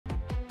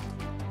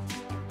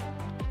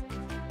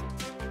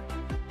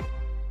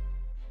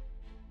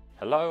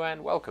Hello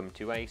and welcome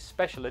to a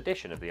special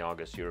edition of the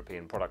Argus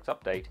European Products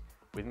Update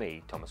with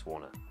me, Thomas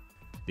Warner.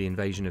 The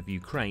invasion of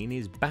Ukraine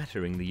is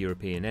battering the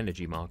European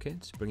energy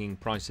markets, bringing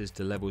prices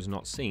to levels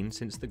not seen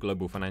since the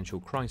global financial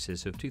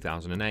crisis of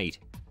 2008.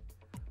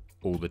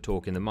 All the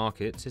talk in the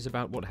markets is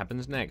about what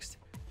happens next,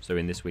 so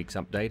in this week's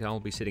update I'll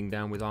be sitting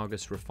down with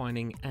Argus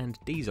refining and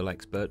diesel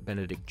expert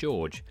Benedict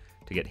George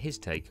to get his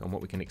take on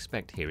what we can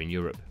expect here in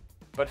Europe.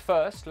 But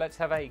first, let's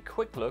have a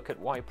quick look at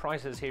why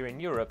prices here in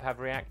Europe have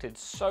reacted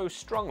so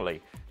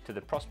strongly to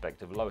the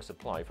prospect of lower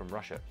supply from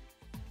Russia.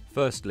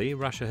 Firstly,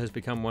 Russia has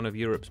become one of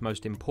Europe's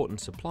most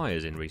important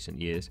suppliers in recent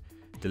years,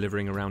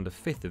 delivering around a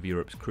fifth of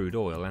Europe's crude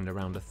oil and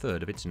around a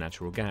third of its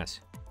natural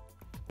gas.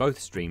 Both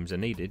streams are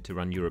needed to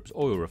run Europe's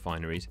oil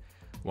refineries,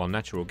 while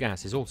natural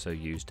gas is also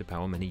used to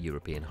power many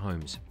European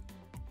homes.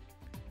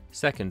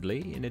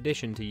 Secondly, in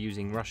addition to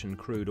using Russian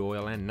crude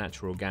oil and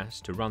natural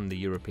gas to run the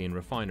European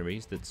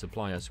refineries that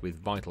supply us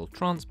with vital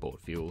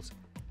transport fuels,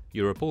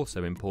 Europe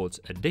also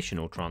imports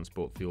additional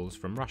transport fuels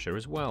from Russia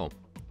as well.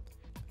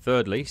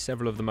 Thirdly,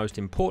 several of the most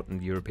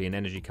important European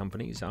energy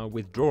companies are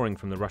withdrawing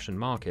from the Russian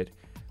market,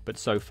 but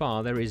so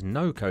far there is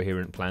no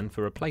coherent plan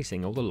for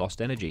replacing all the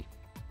lost energy.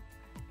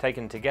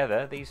 Taken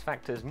together, these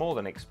factors more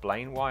than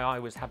explain why I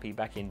was happy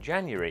back in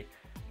January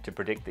to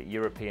predict that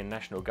European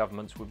national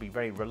governments would be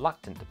very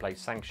reluctant to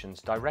place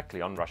sanctions directly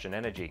on Russian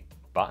energy.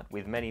 But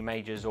with many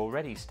majors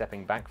already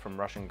stepping back from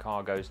Russian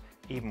cargoes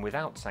even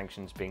without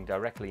sanctions being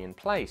directly in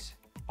place,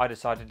 I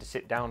decided to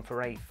sit down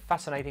for a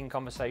fascinating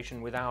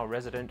conversation with our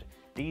resident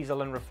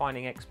diesel and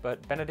refining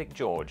expert Benedict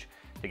George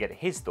to get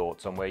his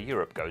thoughts on where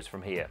Europe goes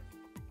from here.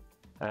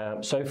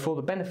 So for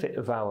the benefit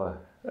of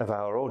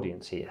our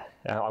audience here,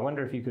 I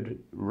wonder if you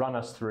could run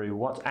us through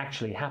what's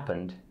actually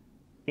happened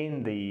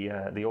in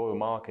the oil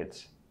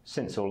markets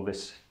since all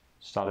this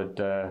started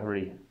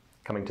really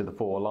coming to the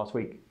fore last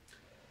week.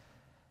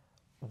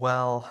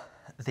 Well,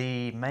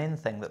 the main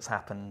thing that's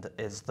happened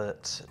is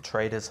that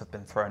traders have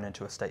been thrown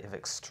into a state of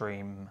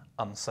extreme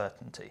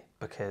uncertainty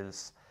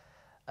because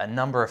a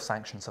number of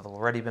sanctions have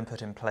already been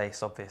put in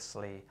place,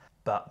 obviously,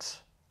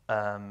 but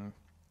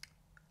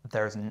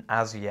there is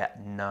as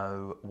yet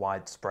no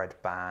widespread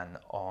ban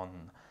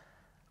on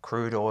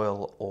crude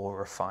oil or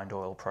refined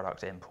oil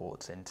product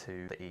imports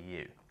into the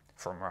EU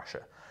from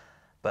Russia.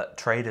 But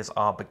traders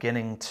are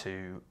beginning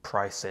to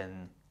price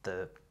in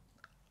the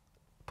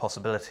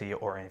possibility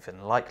or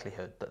even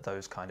likelihood that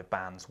those kind of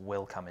bans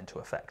will come into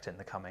effect in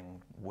the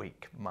coming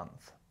week,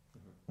 month.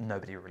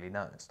 Nobody really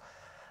knows.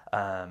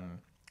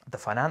 The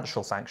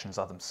financial sanctions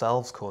are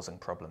themselves causing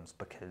problems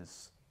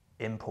because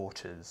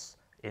importers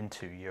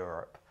into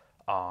Europe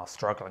are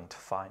struggling to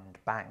find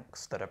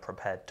banks that are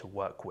prepared to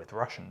work with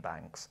Russian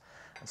banks.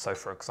 And so,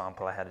 for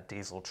example, I had a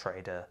diesel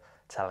trader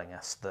telling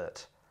us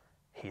that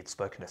he had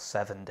spoken to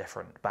 7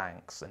 different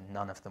banks and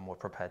none of them were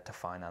prepared to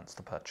finance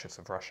the purchase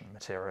of Russian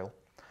material.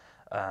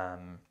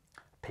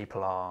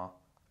 People are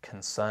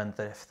concerned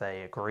that if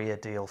they agree a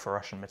deal for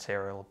Russian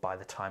material, by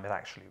the time it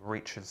actually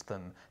reaches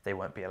them, they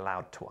won't be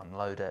allowed to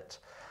unload it.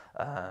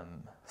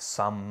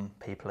 Some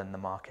people in the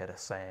market are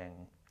saying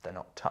they're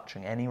not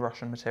touching any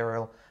Russian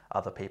material.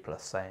 Other people are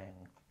saying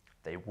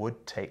they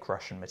would take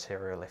Russian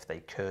material if they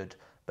could,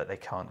 but they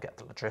can't get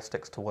the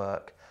logistics to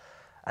work.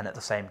 And at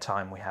the same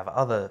time, we have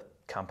other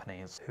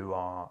companies who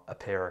are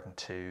appearing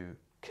to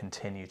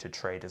continue to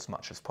trade as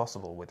much as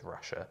possible with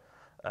Russia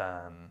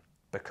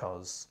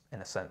because,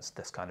 in a sense,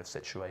 this kind of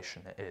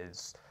situation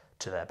is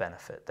to their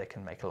benefit. They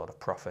can make a lot of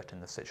profit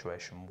in the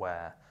situation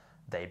where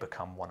they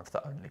become one of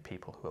the only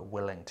people who are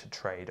willing to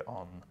trade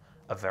on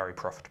a very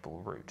profitable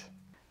route.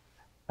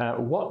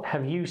 What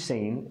have you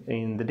seen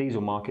in the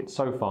diesel market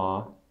so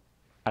far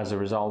as a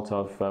result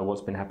of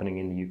what's been happening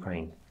in the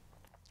Ukraine?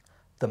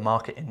 The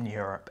market in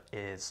Europe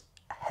is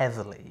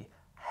heavily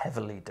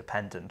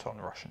dependent on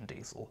Russian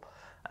diesel,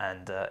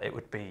 and it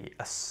would be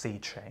a sea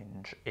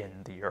change in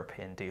the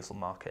European diesel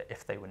market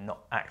if they were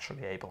not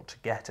actually able to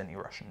get any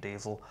Russian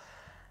diesel.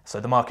 So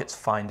the market's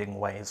finding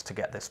ways to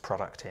get this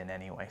product in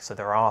anyway. So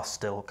there are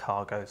still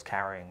cargoes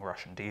carrying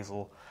Russian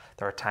diesel.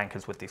 There are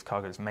tankers with these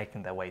cargoes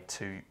making their way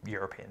to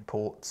European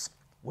ports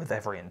with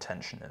every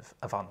intention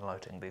of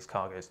unloading these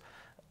cargoes.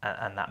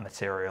 And that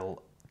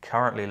material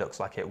currently looks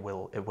like it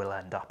will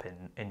end up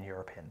in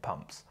European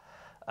pumps,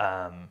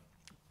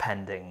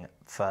 pending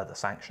further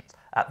sanctions.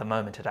 At the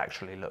moment, it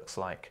actually looks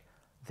like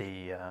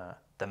the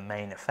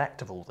main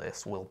effect of all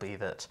this will be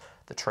that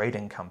the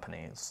trading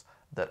companies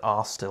that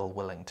are still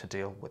willing to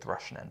deal with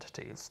Russian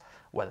entities,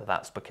 whether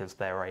that's because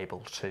they're able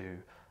to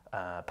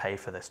pay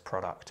for this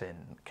product in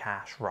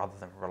cash rather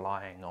than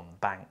relying on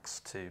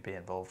banks to be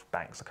involved.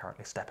 Banks are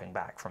currently stepping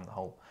back from the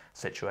whole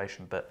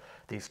situation, but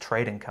these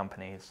trading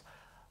companies,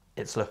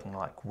 it's looking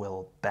like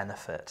will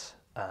benefit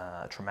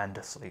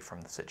tremendously from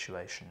the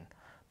situation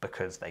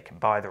because they can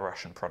buy the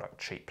Russian product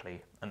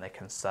cheaply and they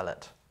can sell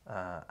it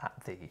at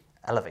the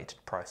elevated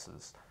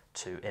prices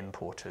to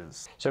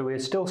importers. So we're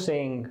still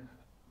seeing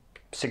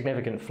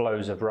significant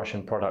flows of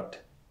Russian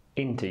product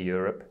into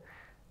Europe.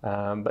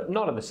 but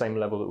not at the same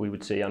level that we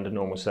would see under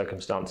normal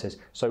circumstances.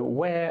 So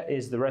where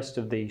is the rest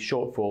of the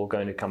shortfall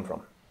going to come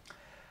from?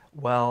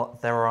 Well,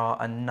 there are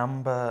a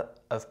number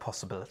of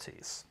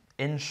possibilities.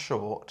 In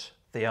short,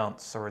 the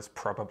answer is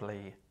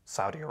probably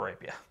Saudi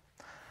Arabia.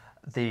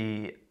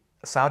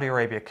 Saudi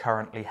Arabia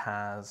currently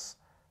has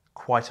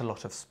quite a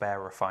lot of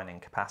spare refining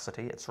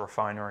capacity. Its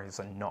refineries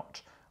are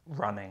not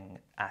running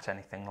at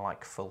anything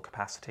like full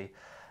capacity.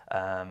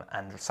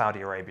 And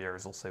Saudi Arabia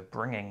is also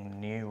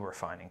bringing new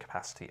refining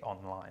capacity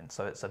online.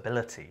 So its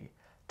ability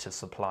to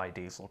supply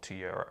diesel to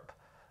Europe,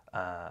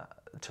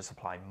 to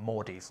supply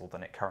more diesel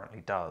than it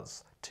currently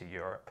does to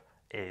Europe,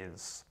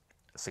 is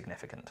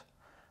significant.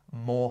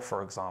 More,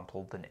 for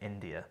example, than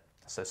India.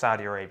 So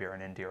Saudi Arabia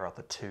and India are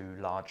the two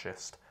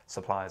largest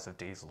suppliers of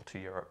diesel to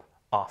Europe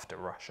after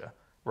Russia.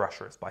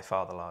 Russia is by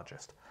far the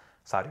largest.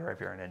 Saudi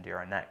Arabia and India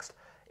are next.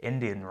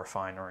 Indian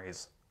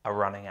refineries are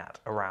running at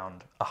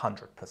around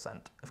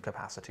 100% of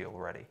capacity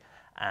already,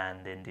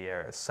 and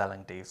India is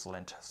selling diesel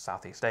into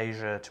Southeast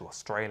Asia, to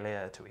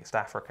Australia, to East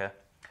Africa.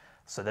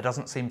 So there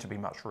doesn't seem to be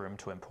much room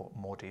to import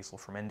more diesel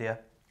from India.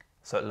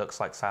 So it looks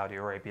like Saudi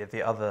Arabia.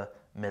 The other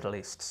Middle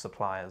East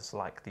suppliers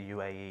like the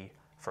UAE,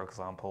 for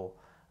example,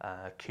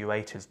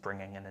 Kuwait is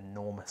bringing an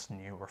enormous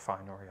new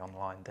refinery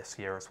online this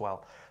year as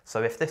well.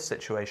 So if this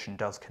situation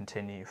does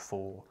continue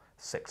for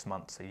 6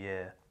 months, a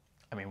year,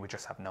 I mean, we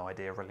just have no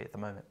idea really at the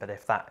moment, but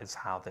if that is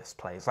how this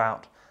plays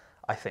out,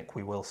 I think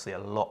we will see a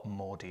lot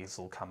more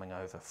diesel coming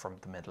over from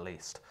the Middle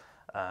East,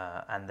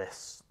 and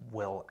this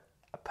will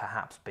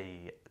perhaps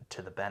be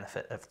to the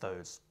benefit of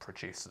those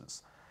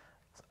producers.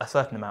 A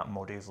certain amount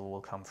more diesel will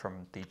come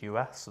from the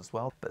US as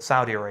well, but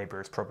Saudi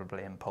Arabia is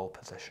probably in pole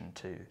position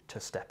to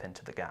step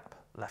into the gap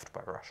left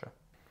by Russia.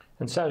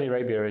 And Saudi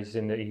Arabia is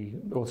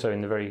also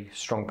in the very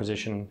strong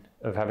position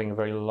of having a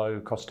very low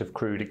cost of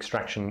crude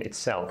extraction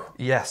itself.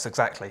 Yes,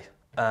 exactly.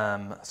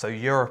 So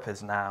Europe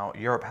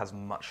has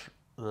much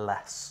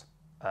less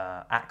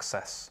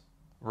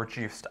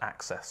reduced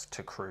access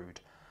to crude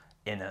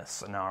in a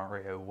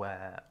scenario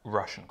where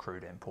Russian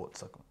crude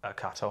imports are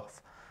cut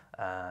off.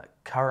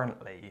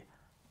 Currently,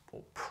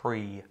 or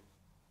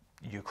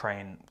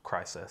pre-Ukraine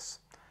crisis,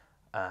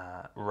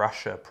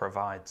 Russia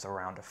provides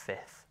around a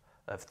fifth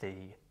of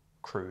the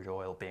crude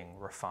oil being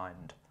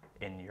refined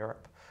in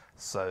Europe.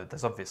 So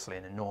there's obviously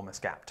an enormous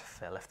gap to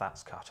fill. If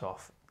that's cut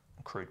off,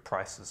 crude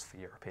prices for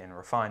European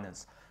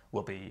refiners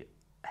will be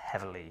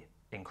heavily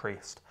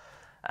increased.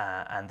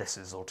 And this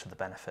is all to the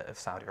benefit of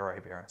Saudi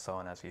Arabia and so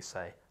on, as you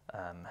say,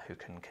 who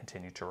can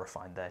continue to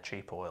refine their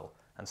cheap oil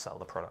and sell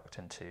the product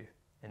into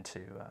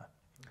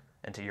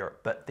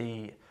Europe. But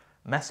the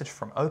message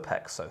from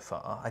OPEC so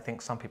far, I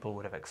think some people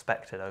would have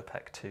expected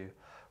OPEC to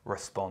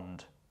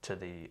respond to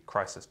the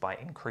crisis by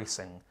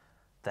increasing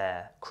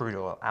their crude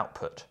oil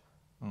output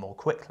more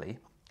quickly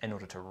in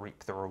order to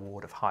reap the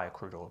reward of higher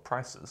crude oil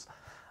prices.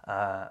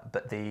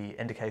 But the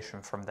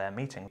indication from their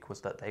meeting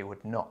was that they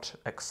would not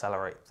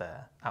accelerate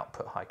their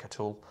output hike at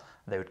all.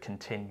 They would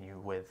continue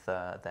with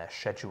their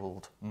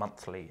scheduled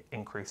monthly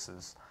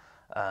increases.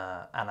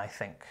 And I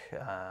think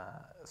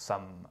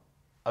some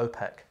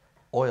OPEC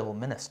oil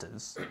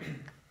ministers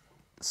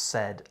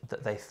said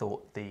that they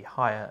thought the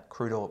higher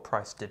crude oil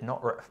price did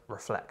not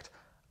reflect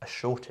a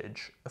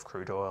shortage of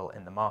crude oil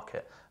in the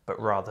market, but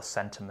rather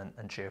sentiment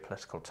and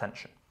geopolitical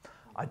tension.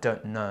 I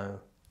don't know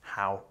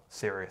how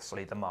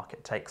seriously the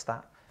market takes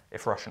that.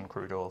 If Russian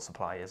crude oil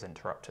supply is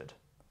interrupted,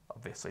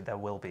 obviously there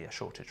will be a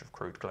shortage of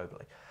crude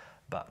globally,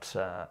 but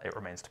it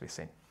remains to be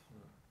seen.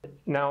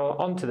 Now,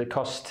 on to the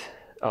cost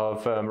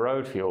of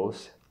road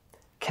fuels.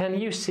 Can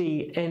you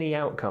see any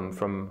outcome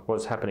from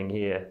what's happening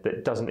here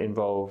that doesn't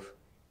involve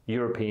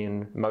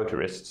European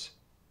motorists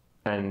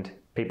and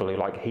people who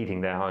like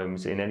heating their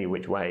homes in any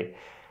which way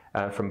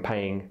from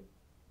paying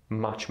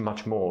much,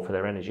 much more for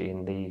their energy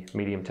in the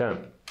medium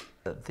term?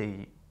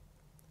 The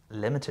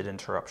limited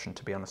interruption,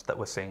 to be honest, that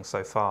we're seeing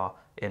so far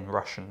in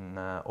Russian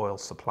oil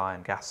supply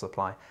and gas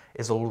supply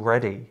is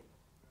already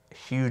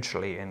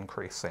hugely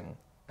increasing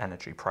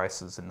energy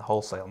prices in the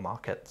wholesale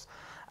markets,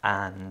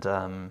 and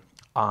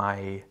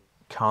I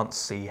can't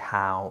see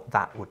how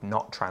that would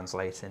not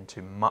translate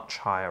into much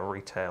higher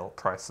retail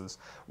prices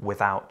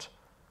without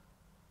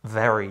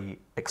very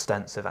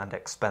extensive and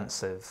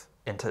expensive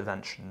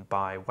intervention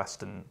by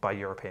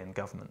European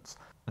governments.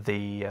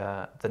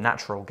 The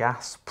natural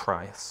gas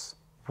price,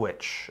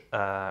 which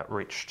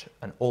reached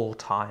an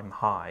all-time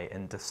high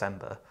in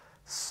December,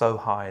 so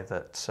high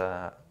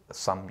that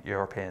some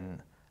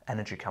European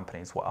energy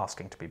companies were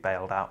asking to be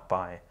bailed out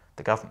by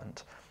the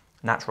government.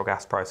 Natural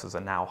gas prices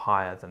are now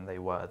higher than they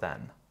were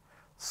then.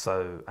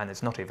 So, and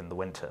it's not even the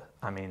winter.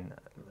 I mean,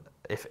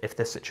 if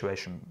this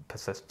situation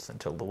persists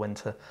until the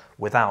winter,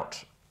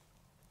 without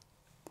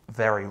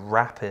very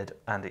rapid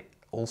and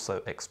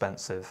also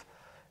expensive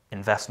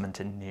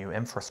investment in new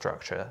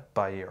infrastructure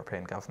by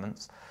European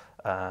governments,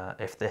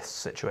 if this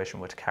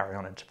situation were to carry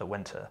on into the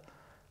winter,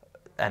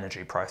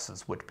 energy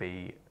prices would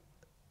be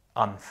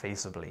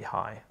unfeasibly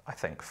high, I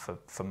think,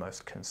 for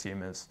most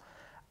consumers.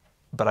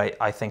 But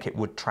I think it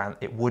would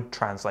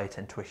translate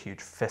into a huge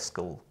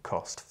fiscal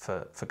cost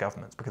for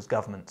governments, because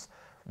governments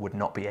would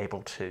not be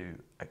able to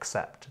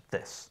accept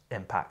this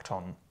impact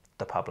on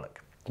the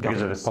public.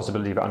 Because of the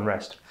possibility of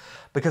unrest.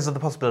 Because of the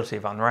possibility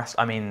of unrest.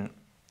 I mean,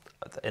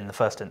 in the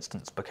first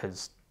instance,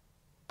 because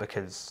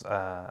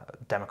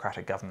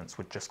democratic governments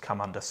would just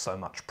come under so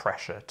much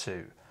pressure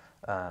to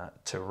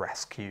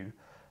rescue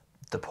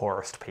the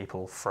poorest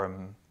people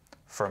from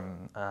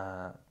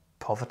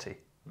poverty.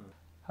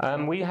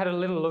 We had a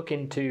little look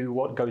into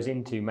what goes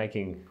into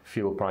making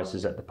fuel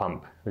prices at the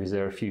pump, because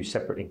there are a few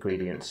separate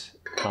ingredients,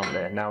 aren't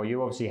there? Now,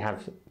 you obviously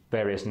have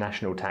various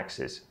national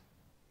taxes.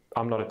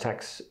 I'm not a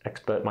tax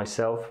expert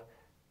myself.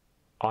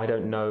 I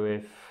don't know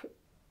if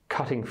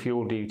cutting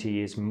fuel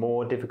duty is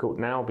more difficult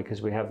now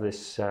because we have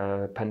this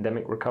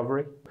pandemic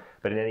recovery,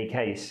 but in any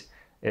case,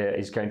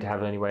 it's going to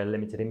have anyway a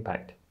limited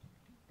impact.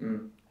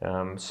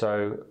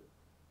 So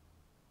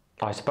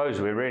I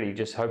suppose we're really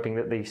just hoping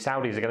that the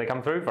Saudis are going to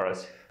come through for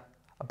us.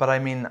 But I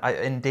mean,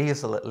 in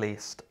diesel at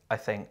least, I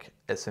think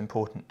it's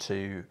important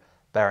to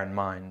bear in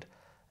mind,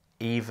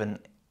 even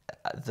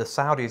the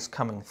Saudis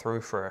coming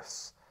through for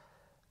us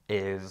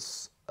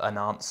is an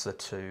answer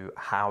to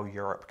how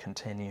Europe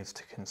continues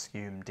to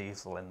consume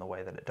diesel in the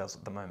way that it does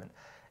at the moment.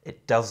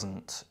 It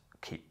doesn't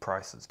keep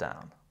prices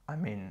down. I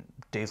mean,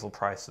 diesel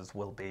prices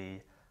will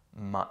be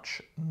much,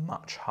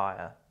 much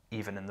higher,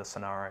 even in the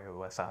scenario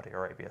where Saudi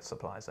Arabia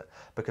supplies it,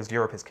 because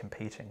Europe is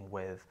competing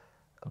with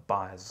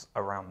buyers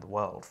around the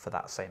world for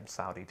that same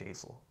Saudi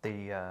diesel.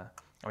 I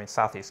mean,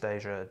 Southeast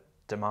Asia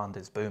demand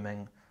is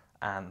booming,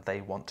 and they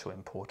want to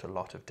import a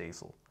lot of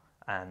diesel,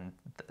 and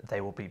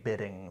they will be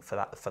bidding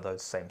for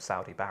those same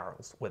Saudi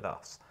barrels with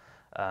us.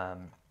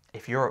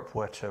 If Europe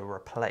were to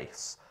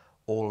replace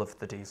all of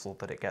the diesel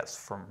that it gets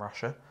from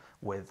Russia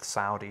with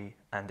Saudi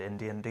and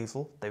Indian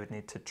diesel, they would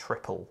need to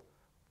triple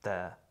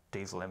their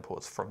diesel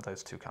imports from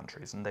those two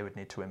countries, and they would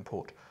need to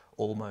import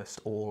almost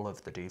all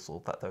of the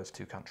diesel that those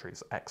two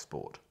countries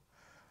export.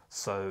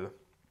 So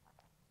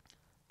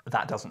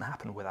that doesn't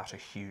happen without a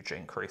huge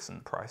increase in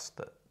the price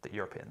that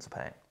Europeans are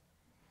paying.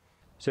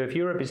 So if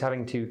Europe is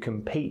having to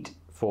compete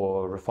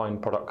for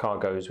refined product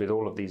cargoes with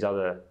all of these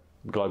other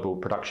global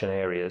production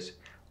areas,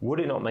 would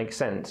it not make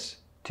sense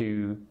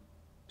to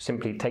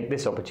simply take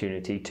this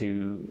opportunity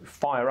to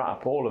fire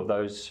up all of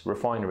those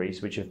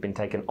refineries which have been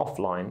taken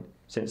offline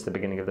since the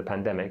beginning of the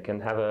pandemic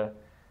and have a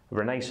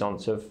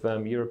renaissance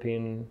of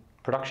European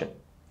production?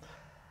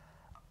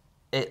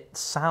 It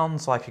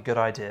sounds like a good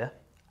idea,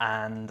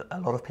 and a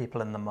lot of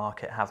people in the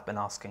market have been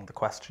asking the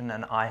question,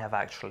 and I have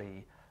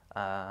actually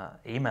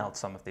emailed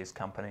some of these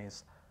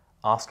companies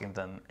asking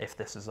them if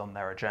this is on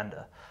their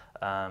agenda.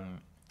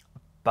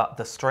 But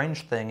the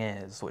strange thing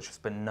is, which has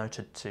been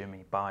noted to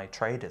me by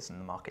traders in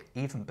the market,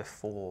 even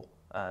before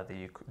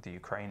the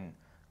Ukraine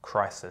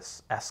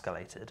crisis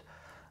escalated,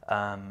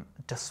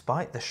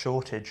 despite the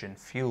shortage in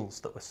fuels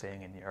that we're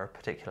seeing in Europe,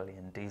 particularly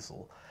in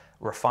diesel,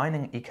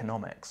 refining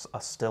economics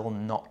are still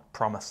not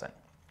promising,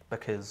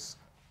 because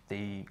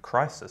the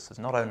crisis has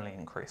not only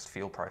increased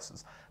fuel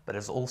prices, but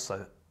has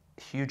also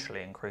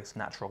hugely increased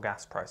natural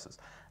gas prices,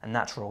 and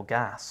natural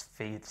gas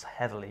feeds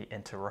heavily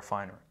into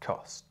refinery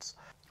costs.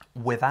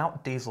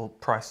 Without diesel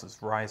prices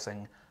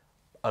rising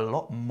a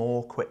lot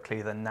more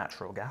quickly than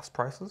natural gas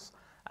prices,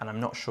 and I'm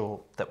not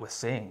sure that we're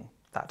seeing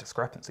that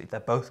discrepancy,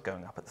 they're both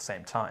going up at the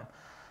same time,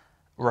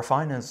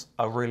 refiners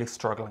are really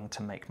struggling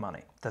to make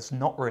money. There's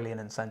not really an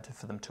incentive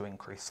for them to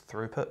increase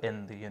throughput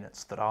in the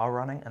units that are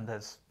running, and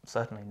there's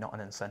certainly not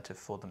an incentive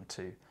for them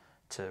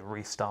to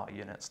restart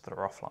units that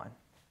are offline.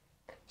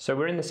 So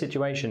we're in the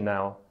situation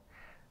now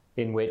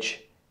in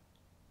which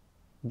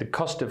the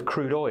cost of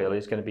crude oil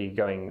is going to be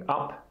going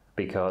up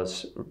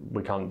because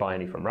we can't buy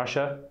any from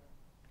Russia.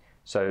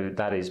 So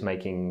that is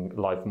making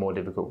life more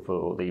difficult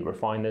for the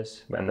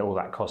refiners, and all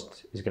that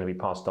cost is going to be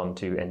passed on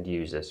to end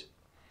users.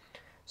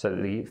 So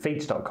the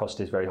feedstock cost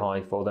is very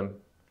high for them,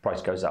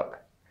 price goes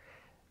up.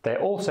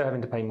 They're also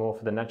having to pay more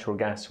for the natural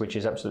gas, which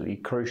is absolutely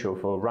crucial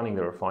for running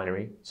the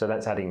refinery, so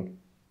that's adding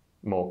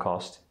more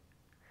cost.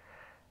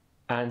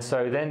 And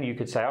so then you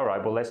could say, all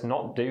right, well, let's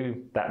not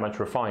do that much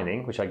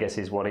refining, which I guess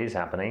is what is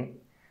happening.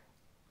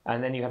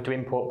 And then you have to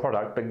import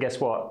product, but guess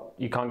what?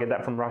 You can't get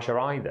that from Russia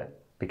either,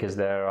 because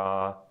there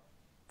are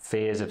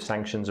fears of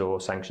sanctions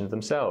or sanctions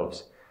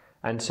themselves.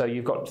 And so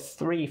you've got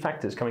three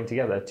factors coming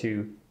together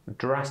to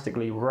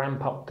drastically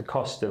ramp up the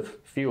cost of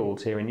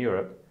fuels here in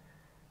Europe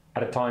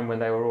at a time when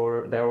they're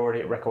already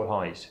at record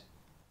highs.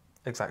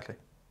 Exactly.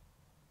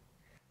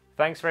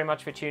 Thanks very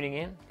much for tuning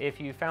in. If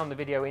you found the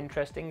video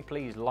interesting,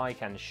 please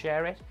like and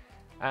share it.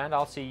 And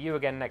I'll see you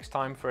again next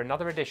time for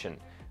another edition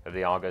of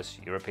the Argus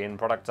European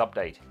Products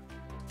Update.